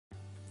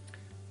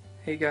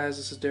Hey guys,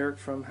 this is Derek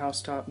from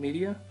Housetop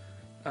Media.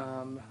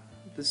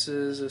 This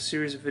is a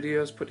series of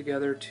videos put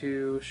together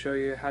to show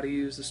you how to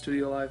use the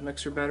Studio Live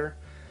mixer better.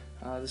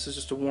 This is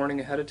just a warning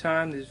ahead of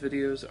time. These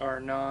videos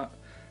are not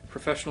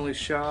professionally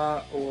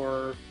shot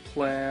or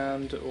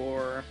planned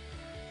or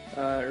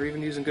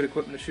even using good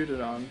equipment to shoot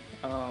it on.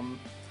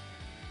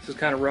 This is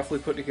kind of roughly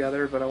put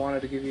together, but I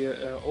wanted to give you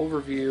an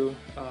overview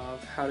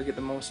of how to get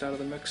the most out of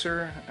the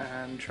mixer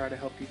and try to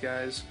help you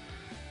guys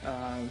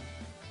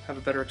have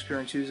a better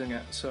experience using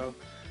it. So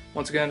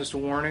once again, just a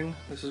warning,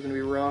 this is going to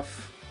be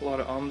rough, a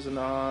lot of ums and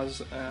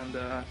ahs,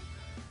 and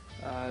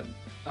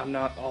I'm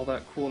not all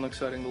that cool and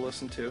exciting to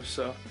listen to,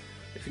 so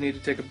if you need to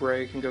take a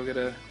break and go get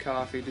a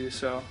coffee, do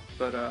so.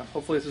 But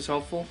hopefully this is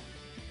helpful,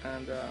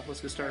 and let's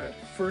get started.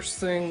 First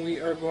thing we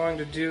are going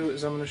to do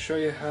is I'm going to show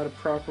you how to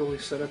properly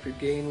set up your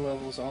gain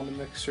levels on the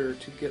mixer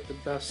to get the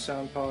best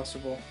sound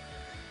possible.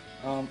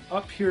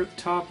 Up here at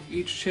the top of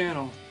each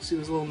channel, see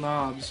those little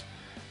knobs?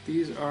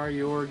 These are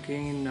your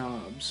gain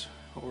knobs,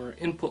 or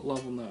input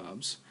level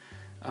knobs.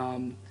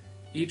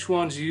 Each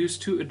one's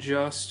used to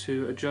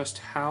adjust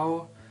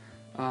how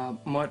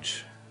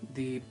much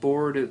the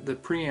board, the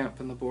preamp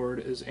in the board,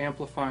 is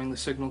amplifying the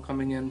signal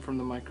coming in from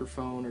the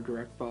microphone or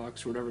direct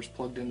box or whatever's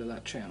plugged into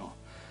that channel.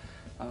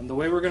 The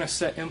way we're going to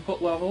set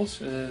input levels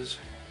is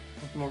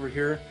come over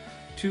here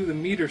to the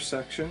meter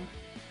section,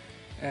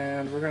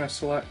 and we're going to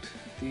select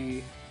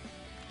the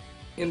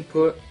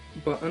input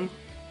button.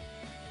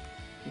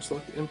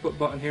 Select the input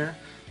button here.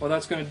 What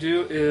that's going to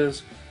do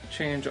is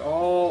change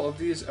all of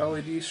these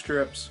LED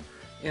strips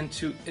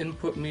into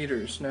input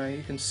meters. Now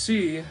you can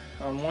see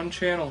on one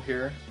channel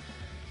here,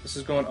 this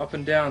is going up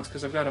and down. It's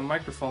because I've got a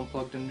microphone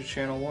plugged into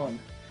channel 1.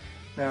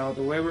 Now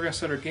the way we're going to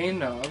set our gain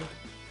knob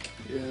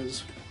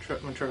is, I'm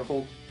going to try to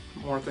hold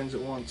more things at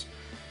once,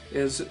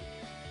 is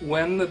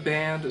when the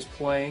band is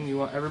playing, you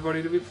want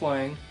everybody to be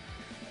playing,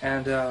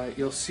 and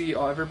you'll see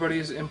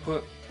everybody's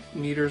input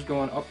meters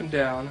going up and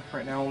down.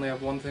 Right now I only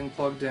have one thing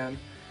plugged in,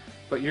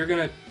 but you're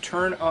going to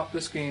turn up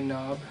this gain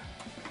knob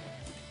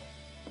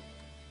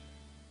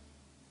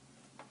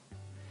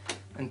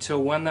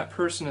until when that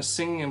person is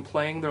singing and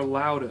playing their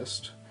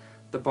loudest,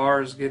 the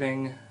bar is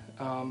getting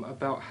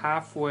about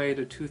halfway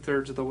to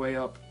 2/3 of the way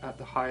up at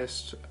the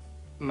highest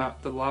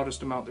amount, the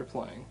loudest amount they're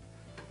playing.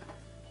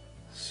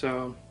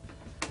 So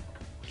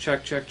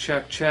check, check,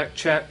 check, check,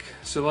 check.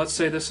 So let's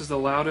say this is the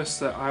loudest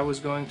that I was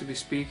going to be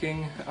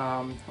speaking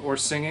or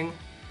singing.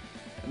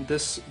 And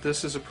this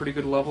is a pretty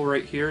good level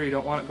right here. You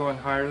don't want it going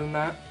higher than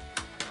that.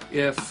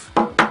 If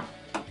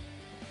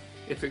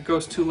it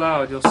goes too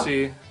loud, you'll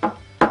see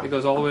it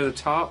goes all the way to the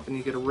top, and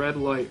you get a red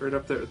light right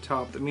up there at the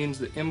top. That means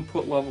the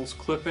input level's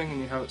clipping and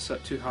you have it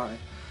set too high.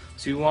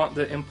 So you want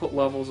the input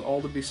levels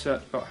all to be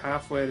set about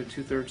halfway to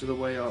 2/3 of the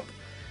way up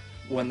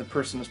when the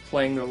person is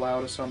playing their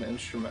loudest on the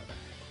instrument.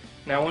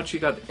 Now once you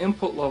got the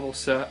input level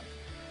set,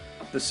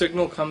 the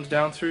signal comes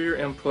down through your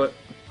input,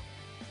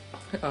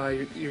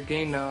 your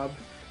gain knob,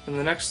 and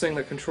the next thing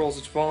that controls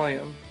its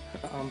volume,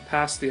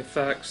 past the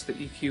effects, the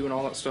EQ and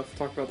all that stuff,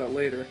 we'll talk about that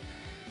later,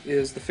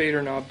 is the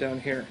fader knob down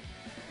here.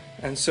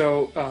 And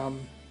so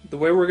the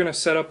way we're going to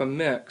set up a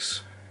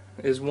mix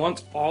is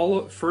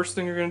first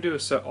thing you're going to do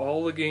is set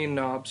all the gain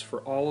knobs for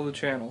all of the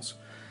channels.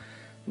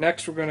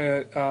 Next we're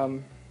going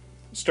to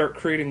start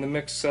creating the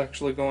mix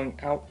actually going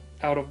out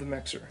of the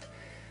mixer.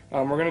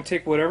 We're going to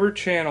take whatever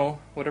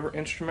channel, whatever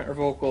instrument or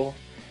vocal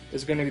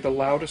is going to be the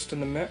loudest in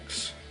the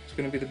mix. It's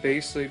going to be the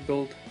bass they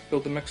build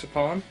the mix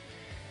upon,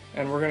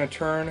 and we're going to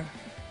turn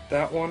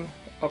that one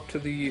up to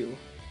the U,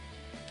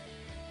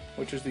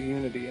 which is the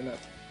unity, and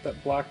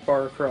that black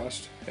bar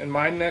across. In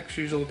my mix,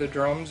 usually the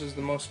drums is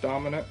the most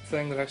dominant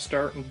thing that I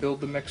start and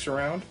build the mix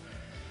around.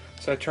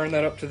 So I turn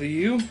that up to the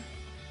U,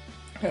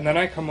 and then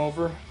I come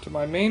over to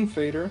my main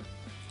fader,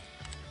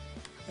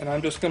 and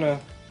I'm just going to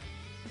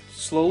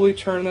slowly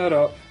turn that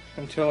up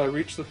until I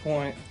reach the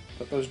point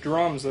that those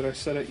drums that I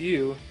set at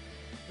U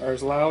are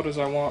as loud as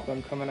I want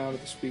them coming out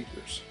of the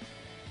speakers.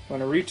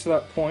 When I reach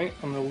that point,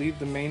 I'm going to leave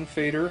the main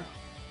fader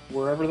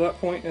wherever that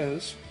point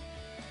is,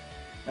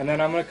 and then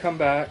I'm going to come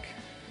back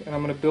and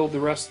I'm going to build the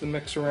rest of the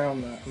mix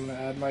around that. I'm going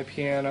to add my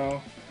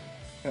piano,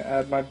 I'm going to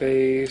add my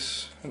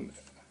bass,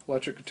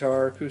 electric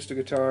guitar, acoustic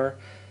guitar,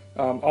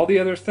 all the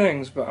other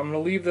things, but I'm going to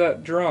leave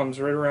that drums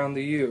right around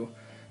the U.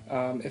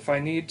 If I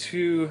need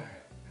to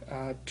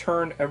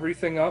turn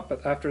everything up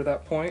after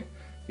that point,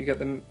 you get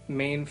the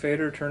main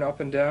fader turn up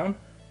and down,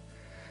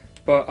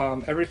 but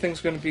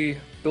everything's going to be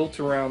built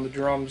around the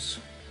drums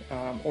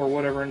or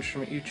whatever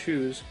instrument you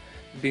choose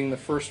being the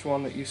first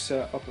one that you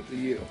set up at the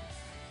U,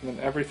 and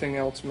then everything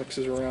else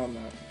mixes around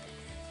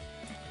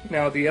that.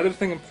 Now the other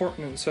thing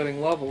important in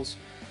setting levels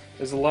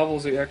is the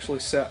levels that you actually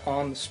set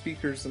on the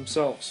speakers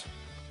themselves.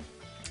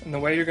 And the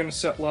way you're going to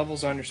set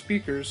levels on your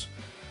speakers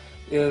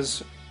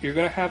is you're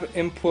going to have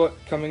input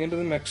coming into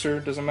the mixer,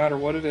 doesn't matter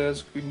what it is,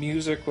 it could be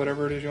music,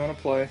 whatever it is you want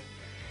to play,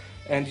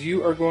 and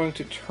you are going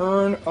to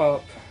turn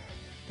up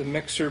the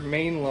mixer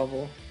main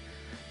level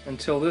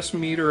until this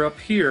meter up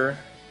here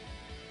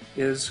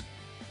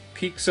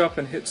peaks up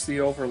and hits the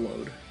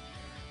overload.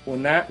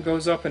 When that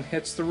goes up and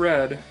hits the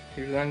red,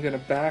 you're then going to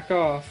back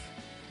off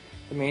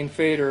the main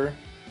fader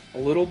a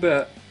little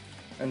bit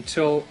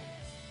until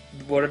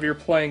whatever you're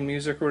playing,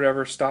 music or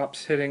whatever, just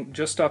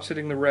stops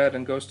hitting the red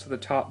and goes to the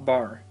top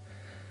bar.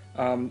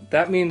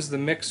 That means the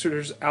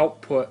mixer's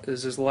output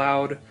is as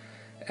loud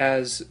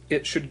as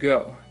it should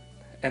go.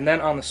 And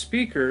then on the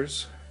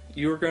speakers,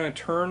 you're going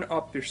to turn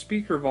up your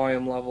speaker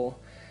volume level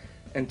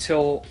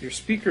until your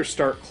speakers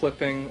start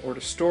clipping or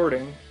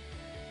distorting,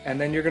 and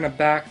then you're going to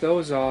back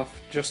those off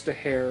just a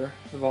hair,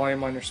 the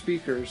volume on your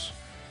speakers,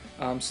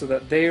 so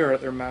that they are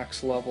at their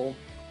max level.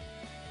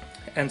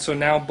 And so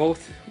now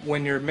both,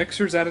 when your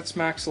mixer's at its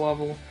max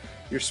level,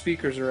 your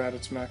speakers are at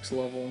its max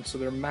level, and so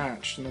they're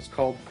matched, and that's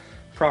called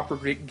proper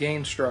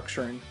gain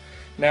structuring.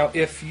 Now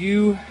if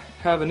you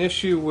have an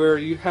issue where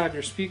you have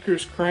your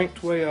speakers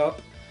cranked way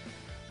up,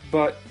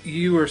 but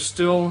you are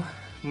still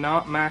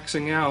not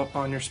maxing out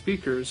on your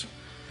speakers,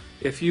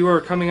 if you are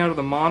coming out of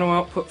the mono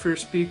output for your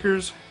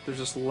speakers, there's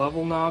this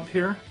level knob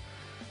here,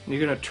 and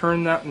you're going to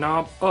turn that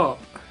knob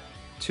up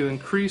to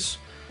increase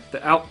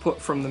the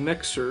output from the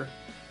mixer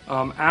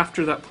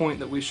after that point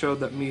that we showed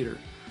that meter.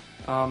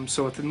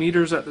 So if the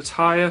meter's at its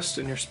highest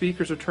and your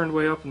speakers are turned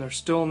way up and they're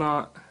still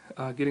not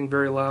getting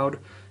very loud,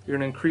 you're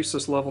going to increase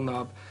this level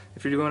knob.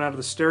 If you're going out of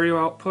the stereo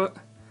output,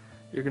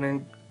 you're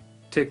going to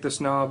take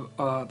this knob,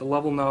 the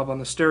level knob on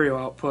the stereo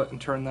output, and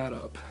turn that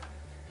up.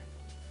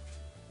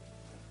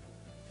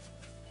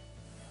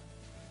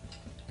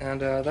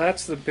 And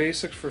that's the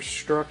basics for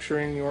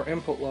structuring your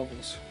input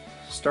levels.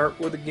 Start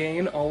with a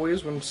gain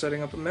always when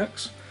setting up a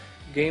mix.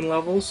 Gain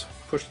levels,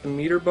 push the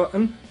meter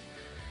button,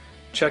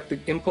 check the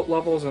input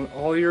levels on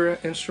all your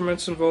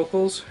instruments and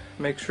vocals.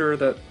 Make sure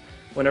that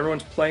when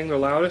everyone's playing their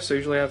loudest, I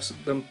usually have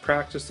them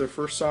practice their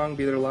first song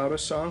be their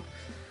loudest song,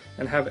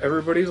 and have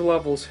everybody's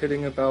levels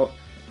hitting about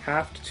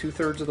half to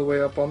 2/3 of the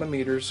way up on the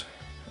meters,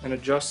 and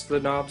adjust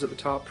the knobs at the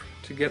top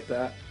to get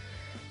that.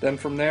 Then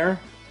from there,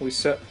 we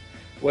set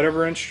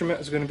whatever instrument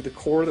is going to be the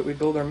core that we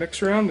build our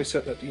mix around, we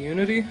set that to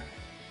unity.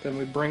 Then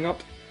we bring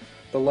up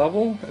the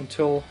level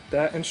until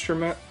that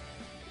instrument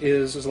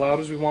is as loud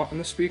as we want in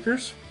the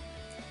speakers,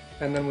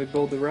 and then we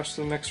build the rest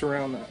of the mix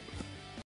around that.